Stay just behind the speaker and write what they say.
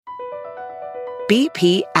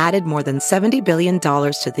BP added more than $70 billion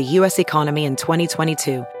to the U.S. economy in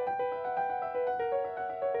 2022.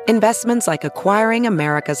 Investments like acquiring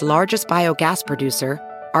America's largest biogas producer,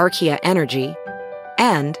 Archaea Energy,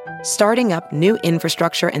 and starting up new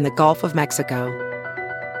infrastructure in the Gulf of Mexico.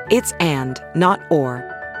 It's and, not or.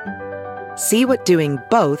 See what doing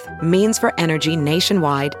both means for energy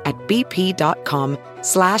nationwide at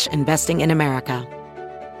bp.com/investing in America.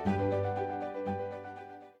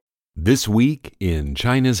 This week in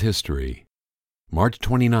China's history, March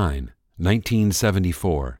 29,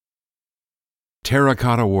 1974.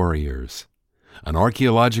 Terracotta Warriors, an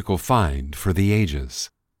archaeological find for the ages.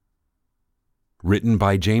 Written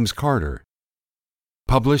by James Carter.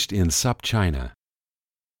 Published in SupChina.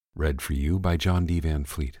 Read for you by John D. Van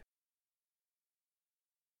Fleet.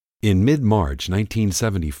 In mid-March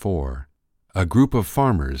 1974, a group of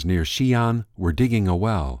farmers near Xi'an were digging a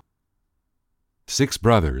well. 6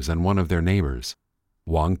 brothers and one of their neighbors,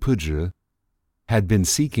 Wang Puzhi, had been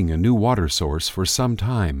seeking a new water source for some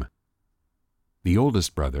time. The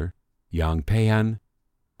oldest brother, Yang Peian,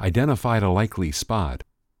 identified a likely spot,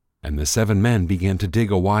 and the 7 men began to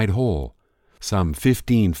dig a wide hole, some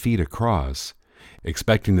 15 feet across,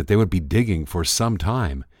 expecting that they would be digging for some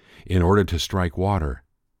time in order to strike water.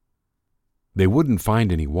 They wouldn't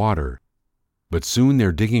find any water, but soon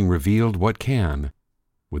their digging revealed what can,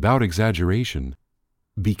 without exaggeration,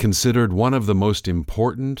 be considered one of the most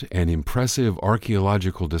important and impressive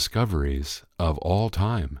archaeological discoveries of all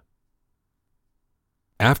time.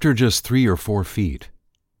 After just 3 or 4 feet,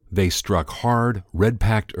 they struck hard,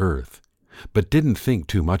 red-packed earth, but didn't think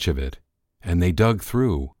too much of it, and they dug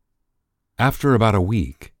through. After about a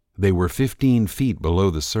week, they were 15 feet below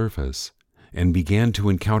the surface and began to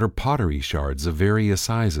encounter pottery shards of various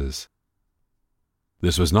sizes.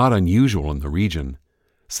 This was not unusual in the region.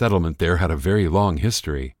 Settlement there had a very long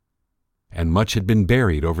history, and much had been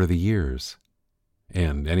buried over the years.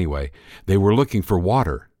 And anyway, they were looking for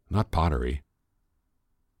water, not pottery.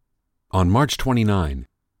 On March 29,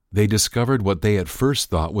 they discovered what they at first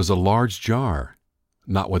thought was a large jar,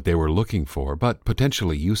 not what they were looking for, but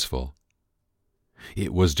potentially useful.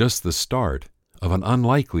 It was just the start of an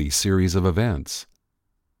unlikely series of events.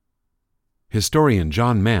 Historian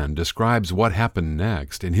John Mann describes what happened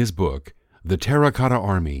next in his book, The Terracotta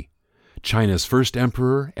Army, China's First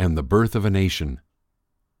Emperor and the Birth of a Nation.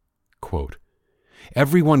 Quote,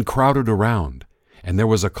 "Everyone crowded around, and there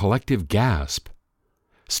was a collective gasp.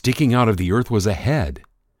 Sticking out of the earth was a head,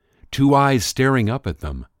 2 eyes staring up at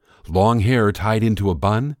them, long hair tied into a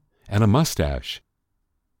bun, and a mustache.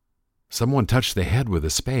 Someone touched the head with a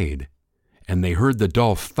spade, and they heard the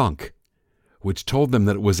dull thunk, which told them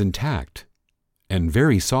that it was intact and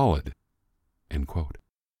very solid." End quote.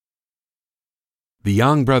 The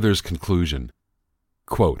Yang brothers' conclusion,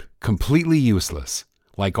 quote, "completely useless,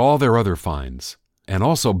 like all their other finds, and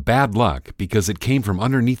also bad luck because it came from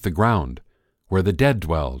underneath the ground, where the dead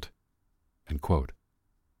dwelled." End quote.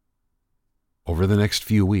 Over the next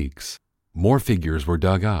few weeks, more figures were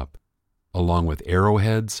dug up, along with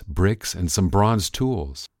arrowheads, bricks, and some bronze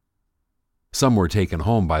tools. Some were taken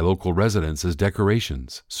home by local residents as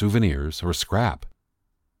decorations, souvenirs, or scrap.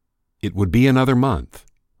 It would be another month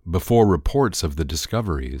before reports of the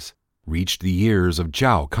discoveries reached the ears of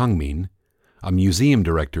Zhao Kangmin, a museum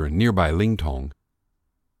director in nearby Lingtong.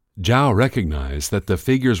 Zhao recognized that the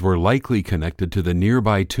figures were likely connected to the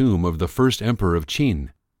nearby tomb of the first emperor of Qin,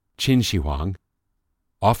 Qin Shi Huang,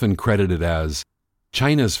 often credited as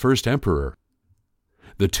China's first emperor.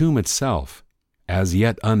 The tomb itself, as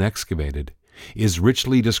yet unexcavated, is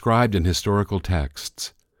richly described in historical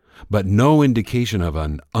texts, but no indication of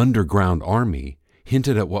an underground army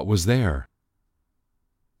hinted at what was there.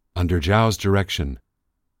 Under Zhao's direction,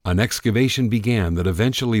 an excavation began that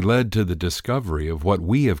eventually led to the discovery of what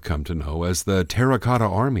we have come to know as the Terracotta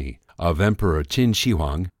Army of Emperor Qin Shi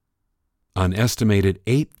Huang, an estimated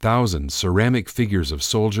 8,000 ceramic figures of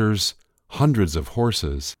soldiers, hundreds of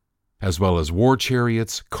horses, as well as war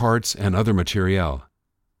chariots, carts, and other materiel.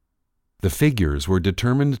 The figures were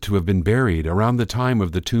determined to have been buried around the time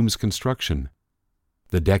of the tomb's construction,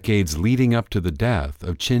 the decades leading up to the death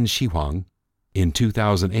of Qin Shi Huang in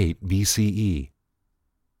 2008 BCE.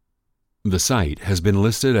 The site has been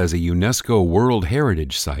listed as a UNESCO World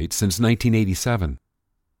Heritage Site since 1987,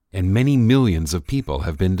 and many millions of people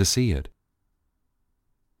have been to see it.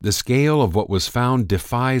 The scale of what was found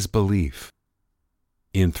defies belief.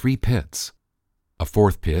 In 3 pits, a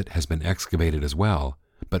 4th pit has been excavated as well,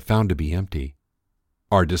 but found to be empty,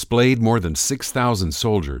 are displayed more than 6,000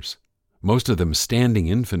 soldiers, most of them standing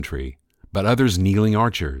infantry, but others kneeling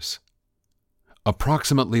archers.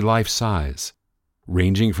 Approximately life-size,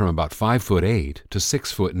 ranging from about 5'8" to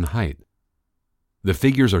 6 foot in height. The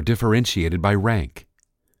figures are differentiated by rank.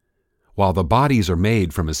 While the bodies are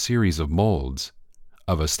made from a series of molds,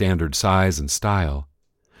 of a standard size and style,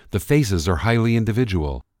 the faces are highly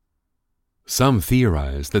individual. Some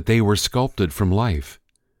theorize that they were sculpted from life,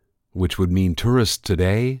 which would mean tourists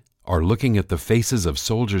today are looking at the faces of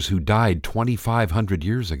soldiers who died 2,500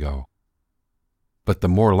 years ago. But the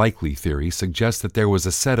more likely theory suggests that there was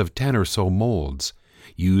a set of 10 or so molds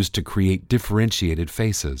used to create differentiated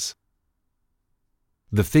faces.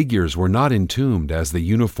 The figures were not entombed as the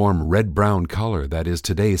uniform red-brown color that is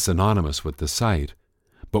today synonymous with the site,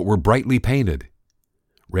 but were brightly painted.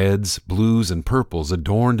 Reds, blues, and purples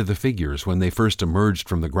adorned the figures when they first emerged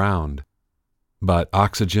from the ground, but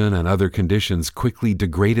oxygen and other conditions quickly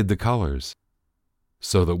degraded the colors,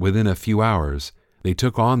 so that within a few hours they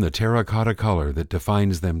took on the terracotta color that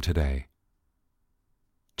defines them today.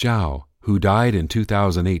 Zhao, who died in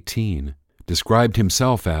 2018, described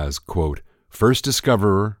himself as, quote, first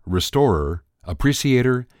discoverer, restorer,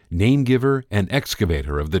 appreciator, name-giver, and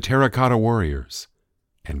excavator of the Terracotta Warriors,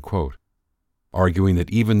 end quote, arguing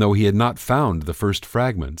that even though he had not found the first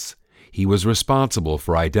fragments, he was responsible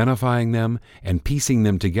for identifying them and piecing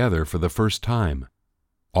them together for the first time,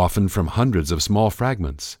 often from hundreds of small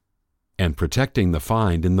fragments, and protecting the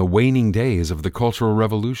find in the waning days of the Cultural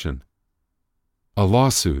Revolution. A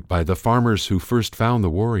lawsuit by the farmers who first found the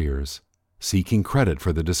warriors, seeking credit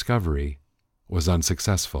for the discovery, was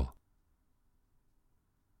unsuccessful.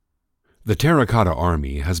 The Terracotta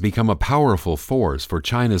Army has become a powerful force for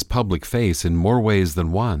China's public face in more ways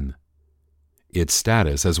than one. Its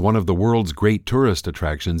status as one of the world's great tourist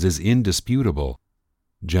attractions is indisputable,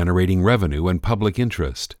 generating revenue and public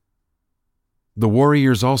interest. The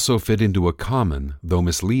warriors also fit into a common, though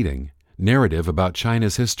misleading, narrative about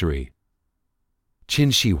China's history.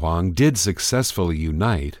 Qin Shi Huang did successfully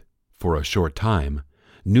unite, for a short time,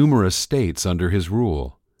 numerous states under his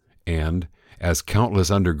rule, and, as countless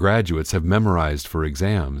undergraduates have memorized for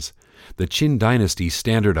exams, the Qin dynasty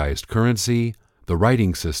standardized currency, the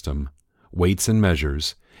writing system, weights and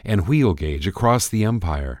measures, and wheel gauge across the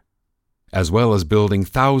empire, as well as building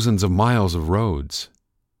thousands of miles of roads,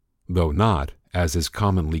 though not, as is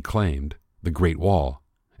commonly claimed, the Great Wall,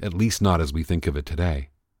 at least not as we think of it today.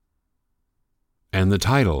 And the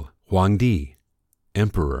title, Huangdi,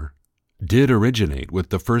 Emperor, did originate with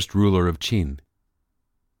the first ruler of Qin.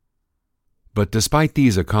 But despite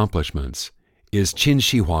these accomplishments, is Qin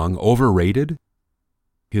Shi Huang overrated?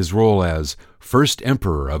 His role as first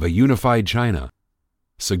emperor of a unified China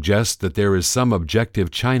suggests that there is some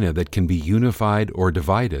objective China that can be unified or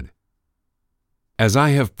divided. As I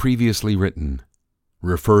have previously written,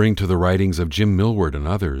 referring to the writings of Jim Millward and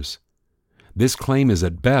others, this claim is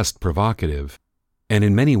at best provocative, and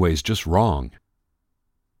in many ways just wrong.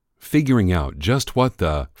 Figuring out just what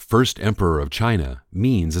the first emperor of China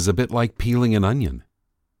means is a bit like peeling an onion.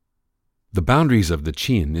 The boundaries of the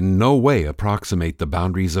Qin in no way approximate the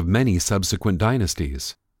boundaries of many subsequent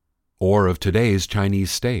dynasties, or of today's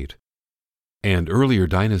Chinese state. And earlier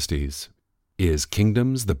dynasties, is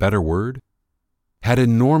kingdoms the better word, had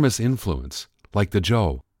enormous influence, like the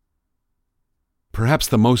Zhou. Perhaps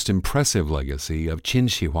the most impressive legacy of Qin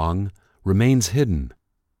Shi Huang remains hidden.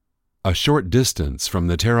 A short distance from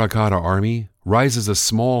the Terracotta Army rises a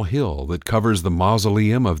small hill that covers the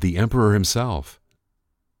mausoleum of the emperor himself.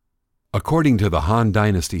 According to the Han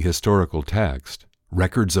Dynasty historical text,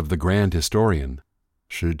 Records of the Grand Historian,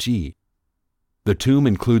 Shi Ji, the tomb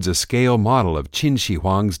includes a scale model of Qin Shi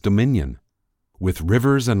Huang's dominion, with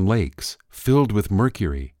rivers and lakes filled with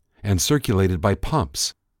mercury and circulated by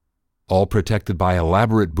pumps, all protected by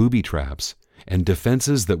elaborate booby traps and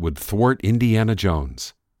defenses that would thwart Indiana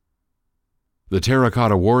Jones. The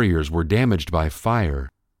Terracotta Warriors were damaged by fire,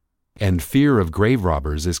 and fear of grave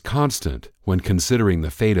robbers is constant when considering the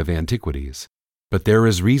fate of antiquities. But there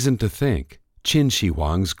is reason to think Qin Shi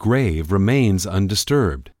Huang's grave remains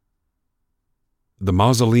undisturbed. The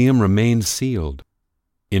mausoleum remained sealed,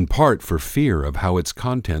 in part for fear of how its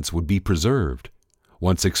contents would be preserved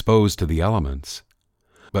once exposed to the elements.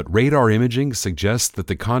 But radar imaging suggests that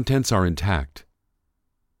the contents are intact.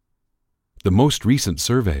 The most recent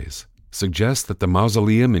surveys suggest that the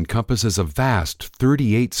mausoleum encompasses a vast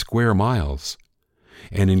 38 square miles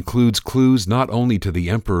and includes clues not only to the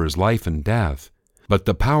emperor's life and death, but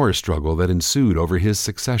the power struggle that ensued over his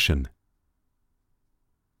succession.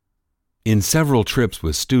 In several trips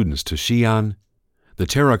with students to Xi'an, the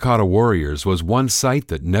Terracotta Warriors was one site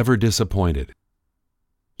that never disappointed.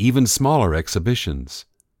 Even smaller exhibitions,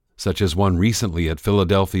 such as one recently at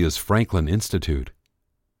Philadelphia's Franklin Institute,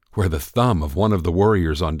 where the thumb of one of the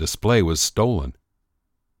warriors on display was stolen,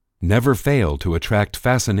 never fail to attract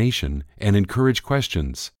fascination and encourage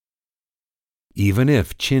questions. Even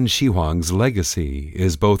if Qin Shi Huang's legacy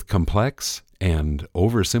is both complex and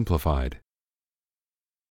oversimplified.